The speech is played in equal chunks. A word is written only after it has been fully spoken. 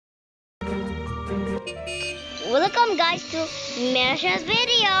Welcome guys to Mesha's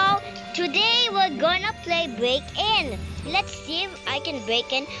video. Today we're gonna play break in. Let's see if I can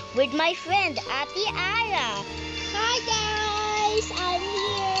break in with my friend Ate Ara. Hi guys, I'm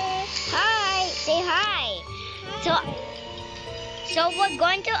here. Hi, say hi. So we're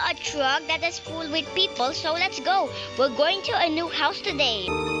going to a truck that is full with people. So let's go. We're going to a new house today.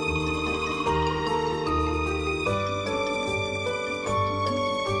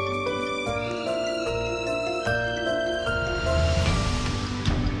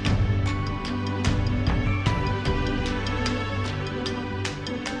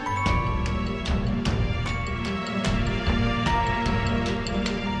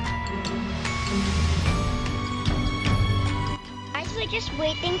 Just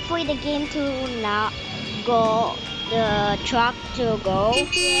waiting for the game to now go, the truck to go.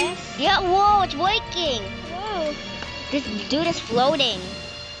 Yes. Yeah, whoa, it's working. Whoa, This dude is floating.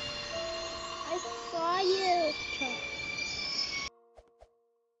 I saw you.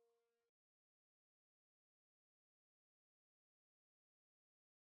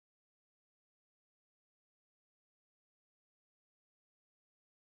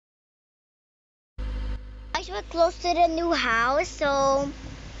 Guys, we're close to the new house, so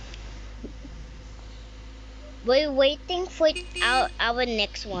we're waiting for our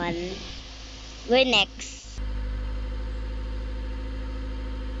next one. We're next.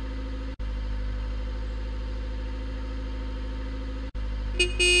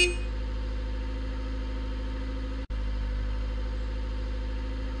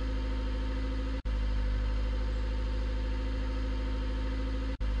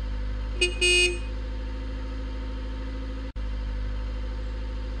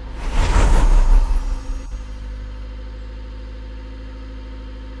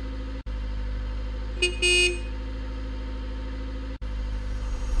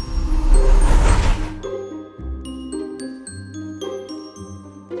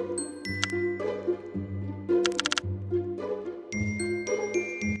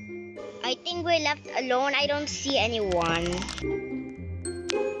 I think we're left alone. I don't see anyone.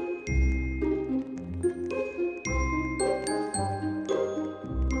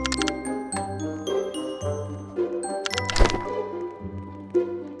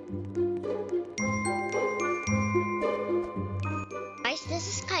 Guys, this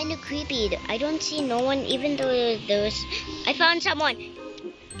is kind of creepy. I don't see no one, even though there's. I found someone.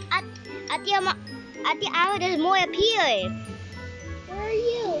 Ate Ara, there's more up here. Where are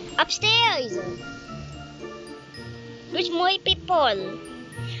you? Upstairs. There's more people.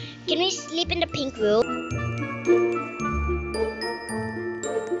 Can we sleep in the pink room?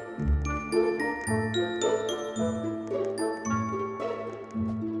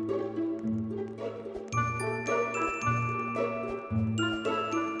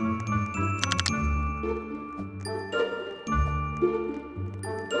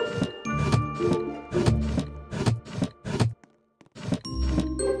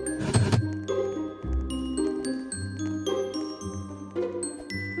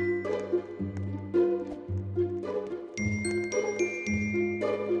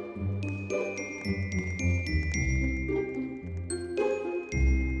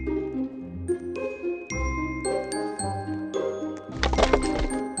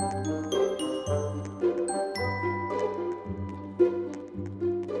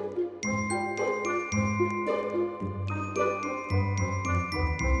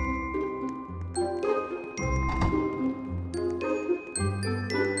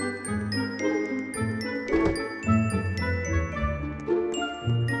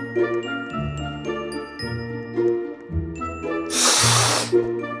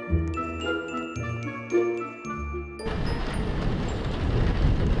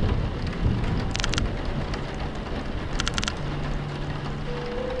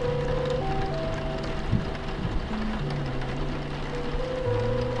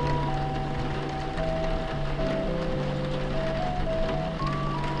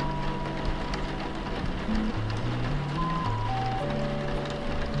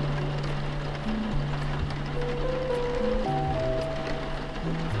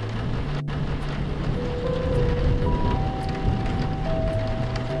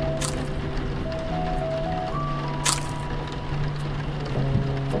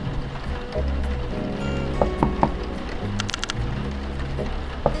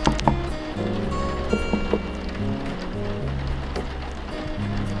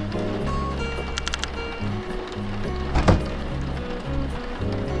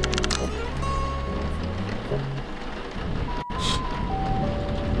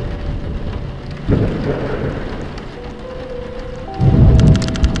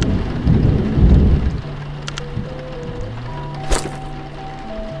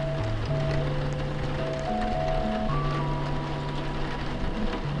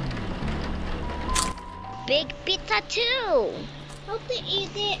 do? How to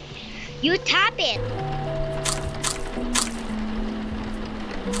eat it? You tap it.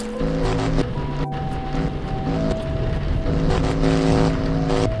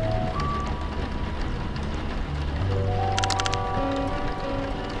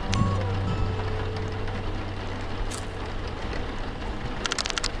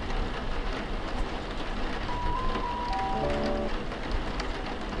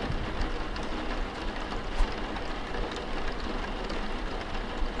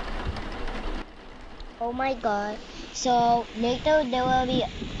 Oh my god. So later there will be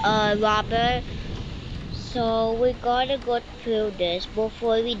a robber. So we gotta go through this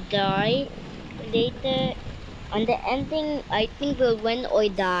before we die. Later on the ending I think we'll win or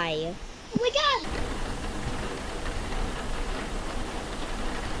die. Oh my god!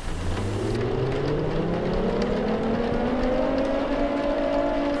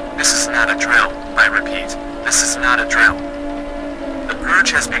 This is not a drill. I repeat, this is not a drill. The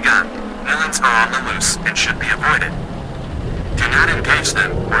purge has begun. Villains are on the loose and should be avoided. Do not engage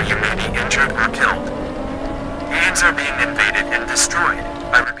them, or you may be injured or killed. Aliens are being invaded and destroyed.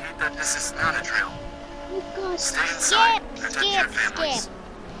 I repeat that this is not a drill. Oh my god! Stay inside. Protect your Skip. families.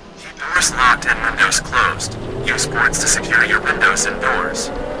 Keep doors locked and windows closed. Use boards to secure your windows and doors.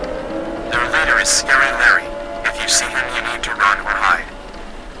 Their leader is Scary Larry. If you see him, you need to run or hide.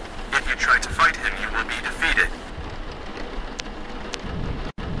 If you try to fight him, you will be defeated.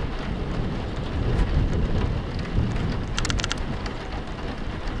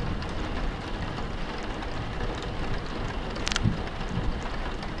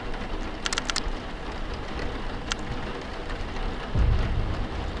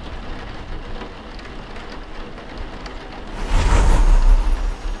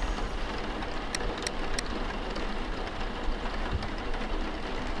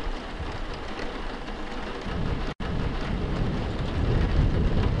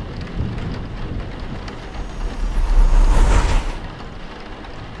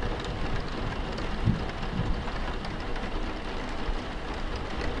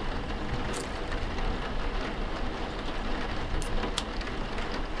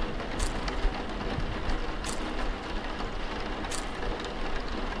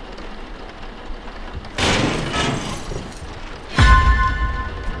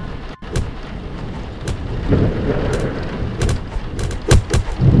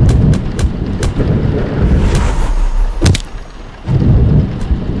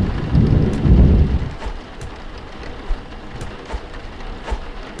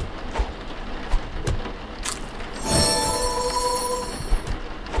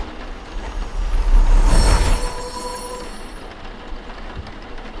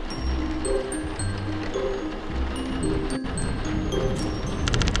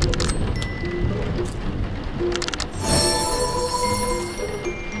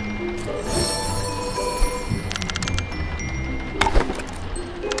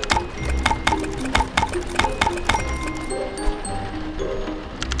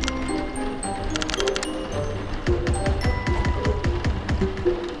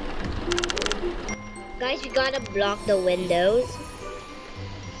 Guys, we gotta block the windows.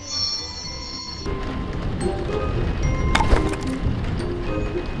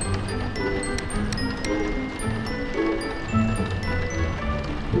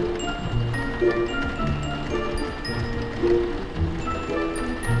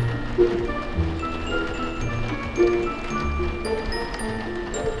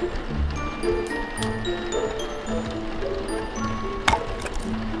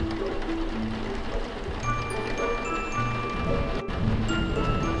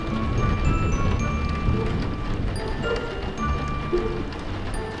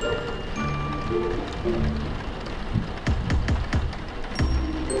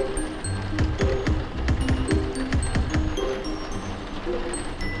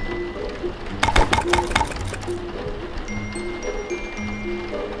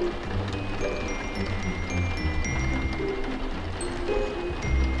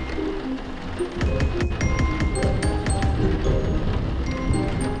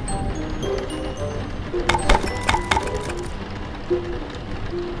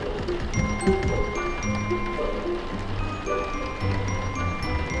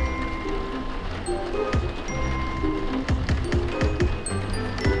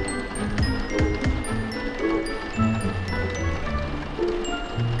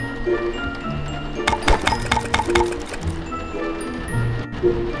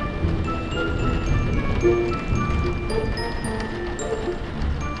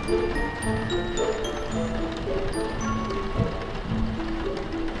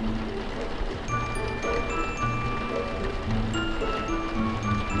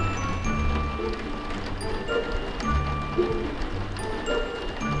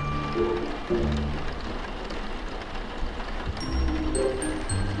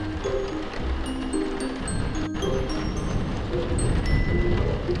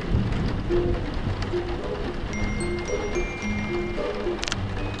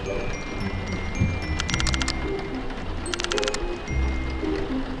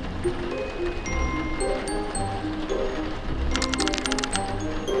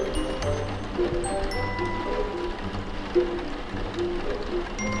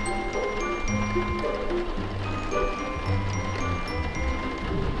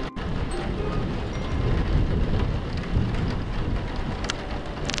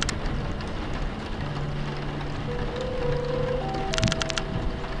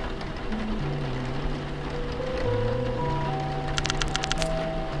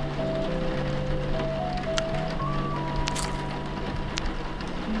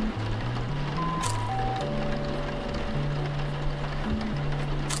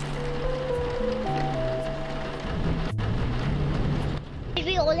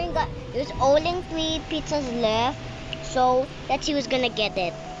 There's only 3 pizzas left, so that's who's gonna get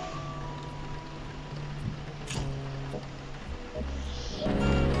it.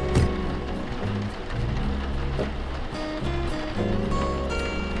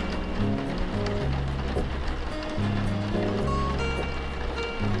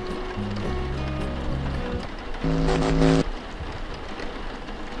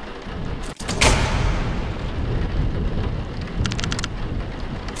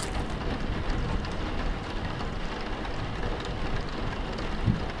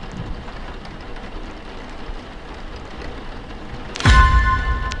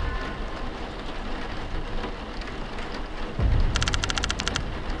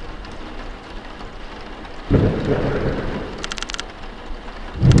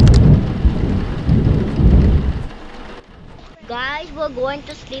 Guys, we're going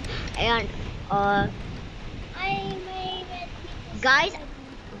to sleep, and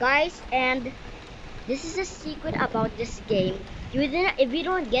guys, and this is a secret about this game. If you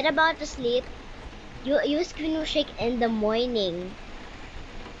don't get about to sleep, your screen will shake in the morning.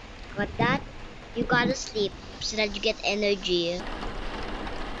 Got that? You gotta sleep so that you get energy.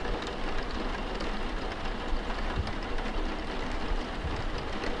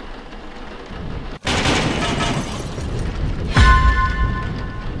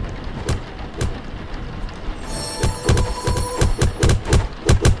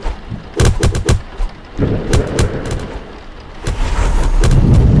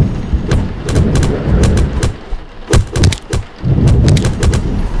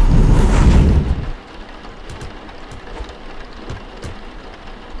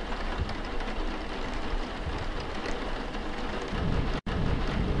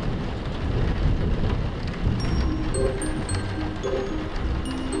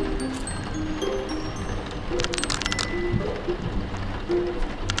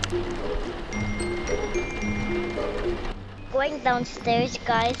 Going downstairs,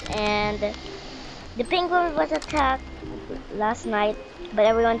 guys, and the penguin was attacked last night, but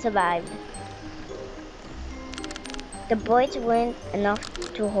everyone survived. The boys weren't enough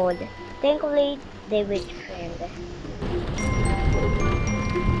to hold. Thankfully, they were trained.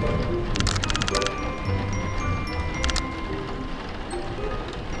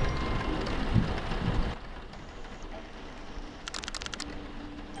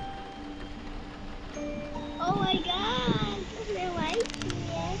 Oh my god! My wife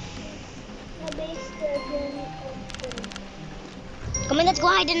here. My base doesn't open. Come on, let's go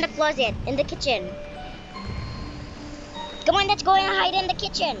hide in the closet, in the kitchen. Come on, let's go and hide in the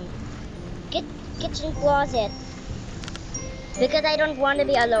kitchen. Kitchen closet. Because I don't want to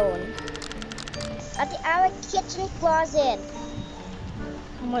be alone. At our kitchen closet.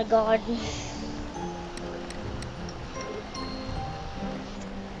 Oh my god.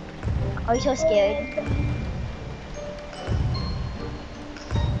 Are you so scared?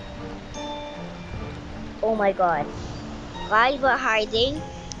 Oh my god. Guys, we're hiding,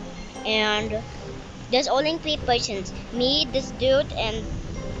 and there's only 3 persons. Me, this dude, and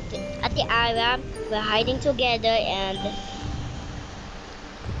at the Arab. We're hiding together, and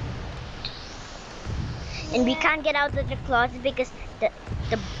we can't get out of the closet because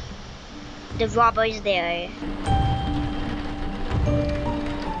the robber is there.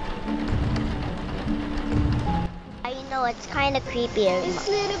 I know, it's kind of creepy. It's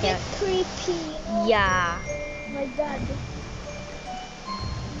a little bit creepy. Yeah. Oh my god.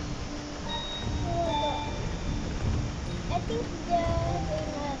 I think they're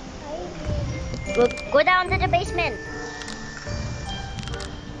not hiding. Go down to the basement.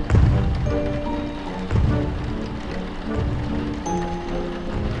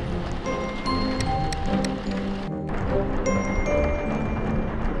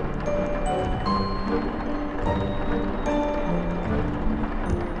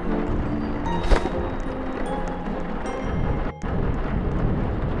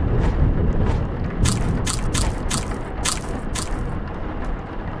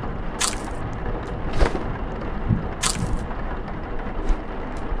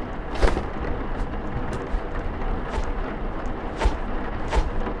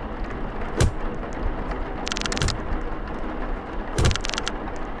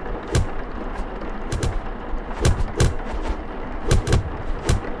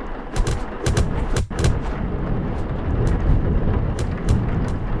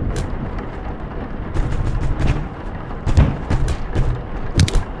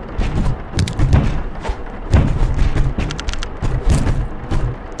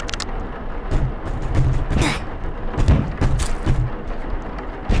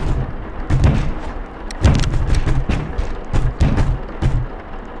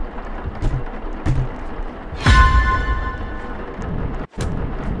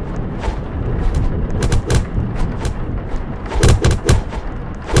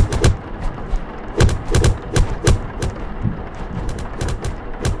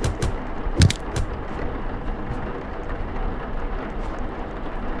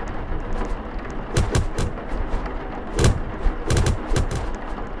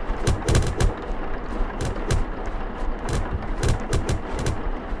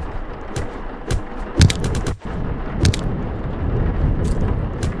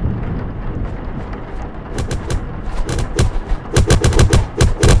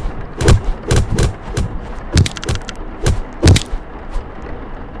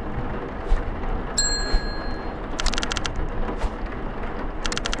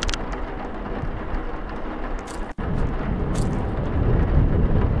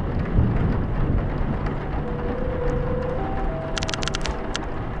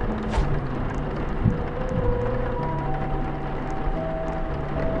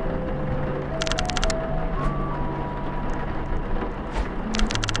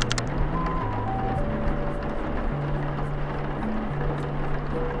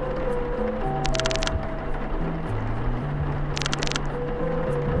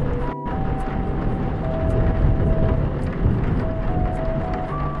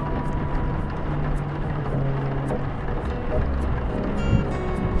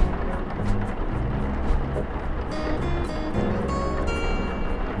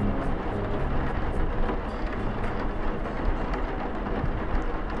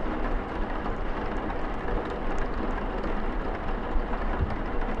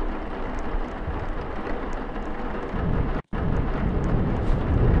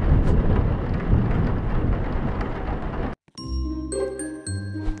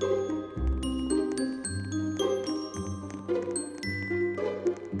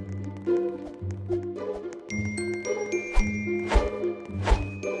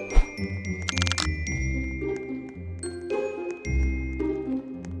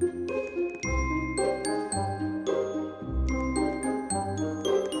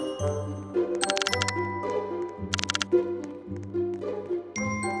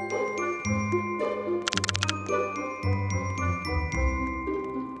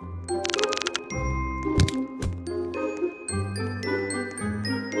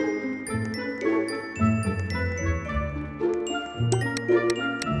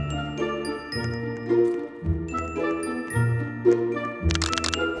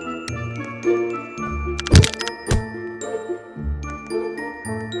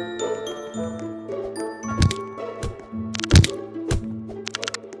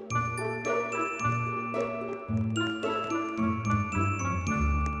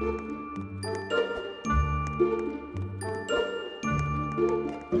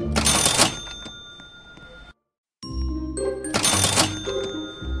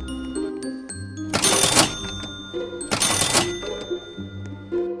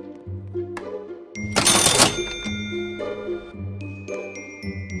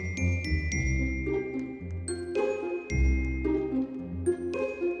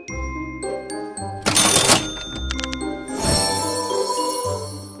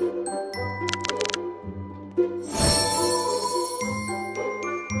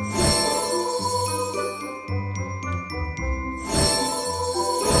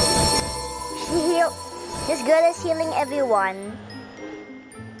 This girl is healing everyone.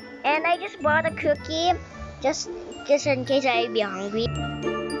 And I just bought a cookie just in case I'd be hungry.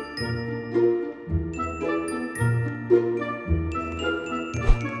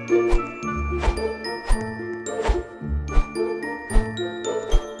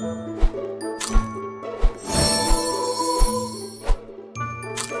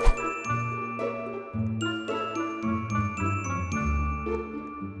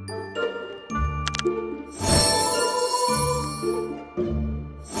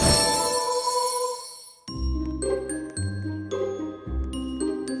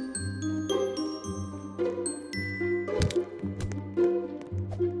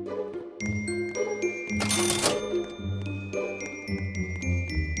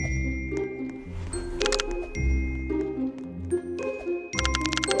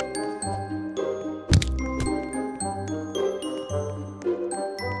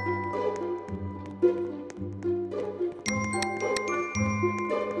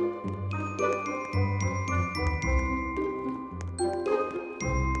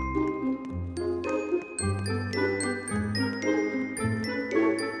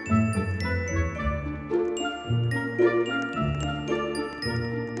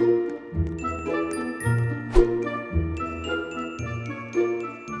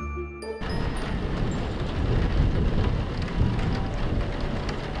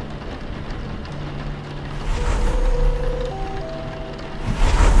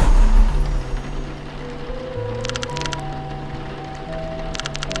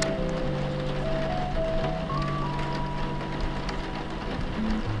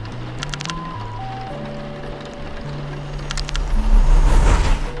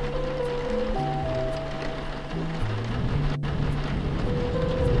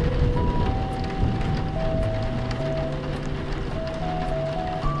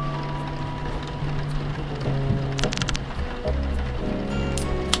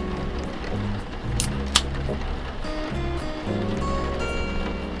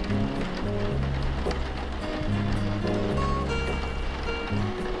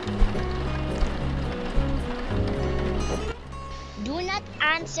 Do not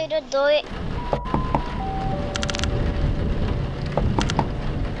answer the door.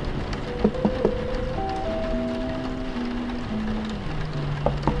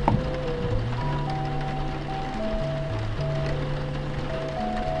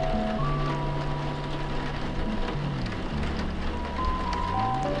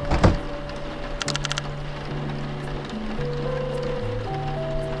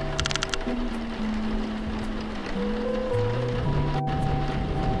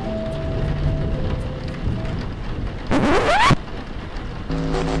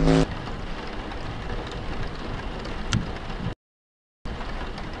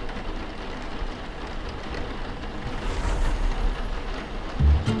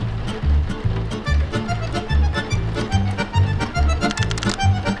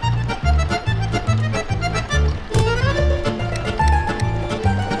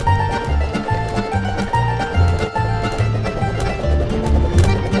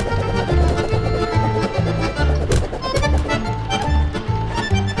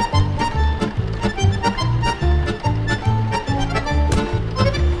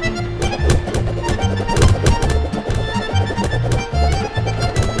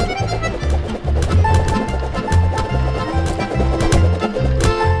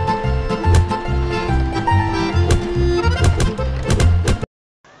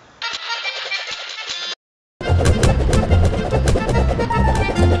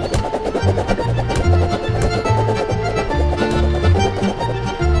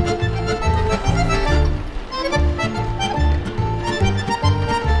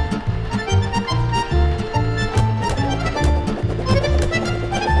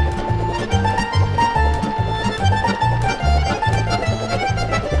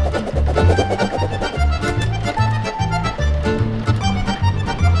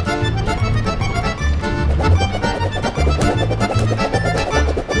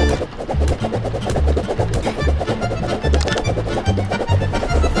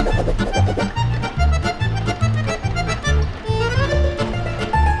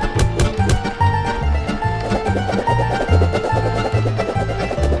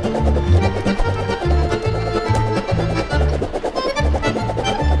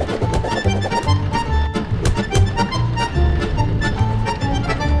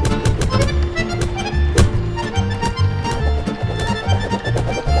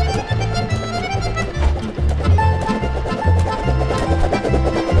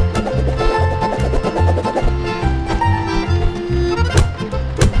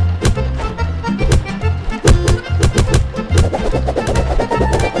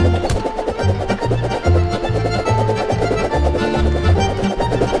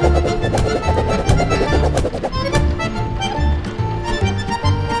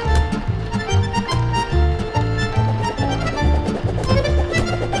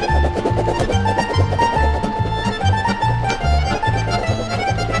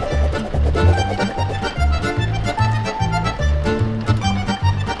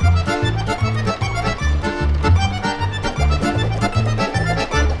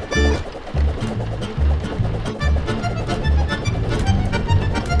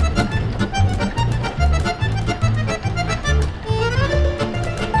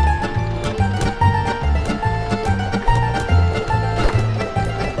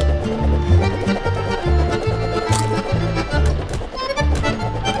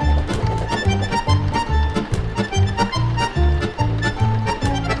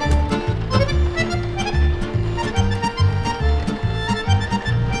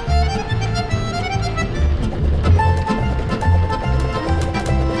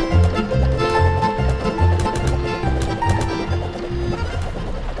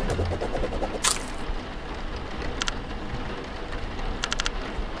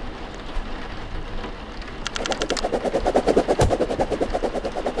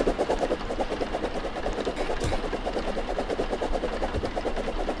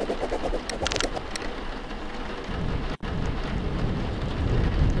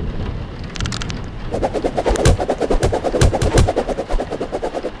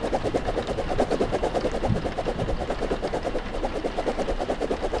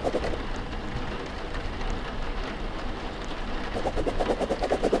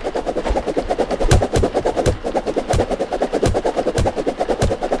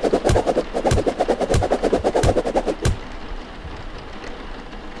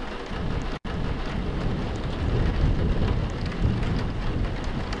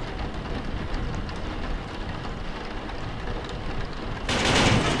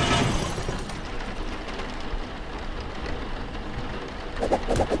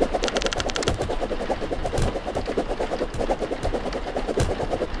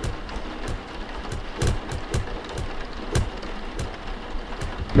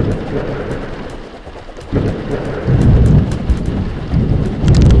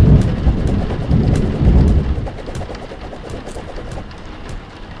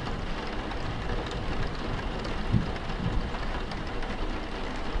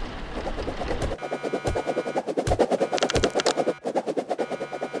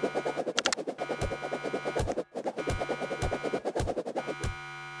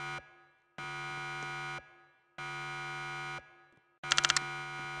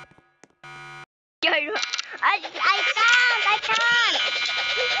 I can't.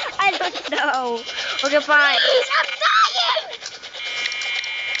 I don't know. Okay, fine. Please, I'm dying!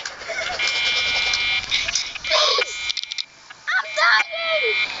 Please! I'm dying!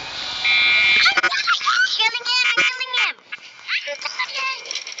 I'm dying! Killing him. I'm dying!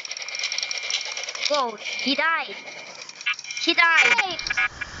 Go. He died. He died. Wait!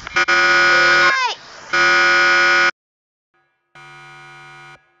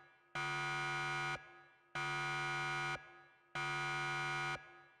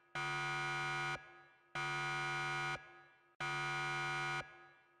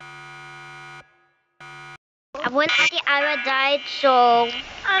 When Ate Ira died, so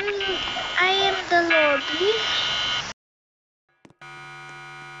I am the lobby.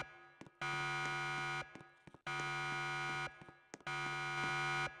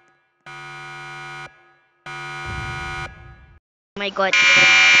 oh my god.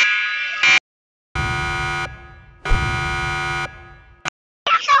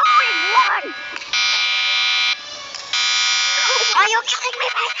 Are you killing me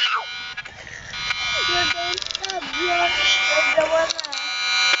right now? You're going to stop. You're the one.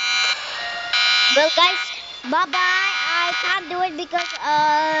 Well, guys, bye bye. I can't do it because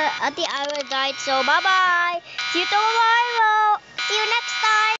Ate Ira died. So bye bye. See you tomorrow. See you next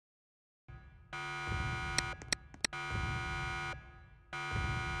time.